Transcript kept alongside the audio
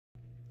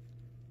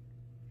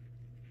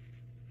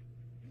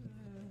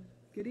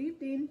Good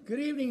evening. Good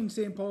evening,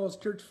 St. Paul's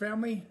Church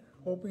family.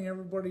 Hoping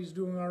everybody's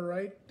doing all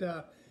right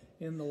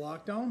in the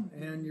lockdown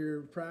and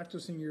you're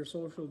practicing your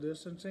social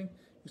distancing.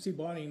 You see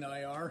Bonnie and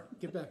I are.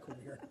 Get back over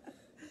here.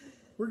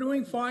 We're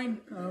doing fine.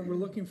 We're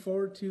looking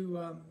forward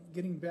to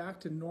getting back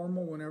to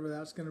normal whenever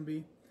that's going to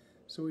be,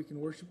 so we can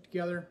worship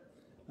together,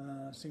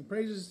 sing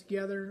praises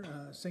together,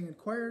 sing in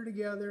choir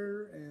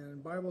together,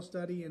 and Bible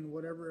study and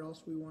whatever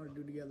else we want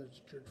to do together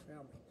as a church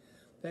family.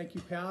 Thank you,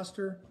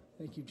 Pastor.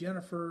 Thank you,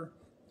 Jennifer.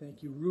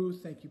 Thank you,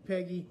 Ruth. Thank you,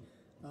 Peggy.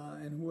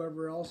 And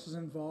whoever else is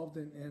involved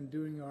in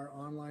doing our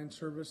online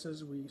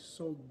services. We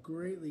so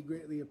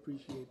greatly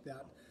appreciate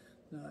that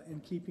in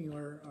keeping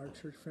our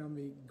church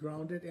family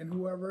grounded, and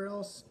whoever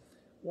else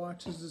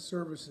watches the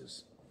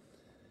services.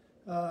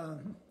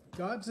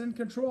 God's in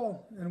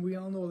control, and we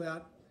all know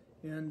that,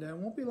 and it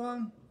won't be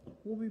long.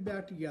 We'll be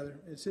back together.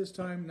 It's His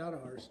time, not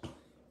ours.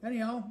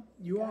 Anyhow,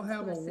 you all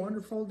have a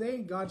wonderful day.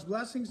 God's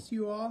blessings to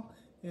you all,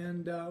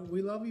 and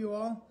we love you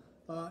all,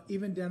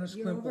 even Dennis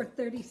You're Klimple. over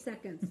 30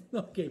 seconds.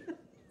 Okay.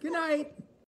 Good night.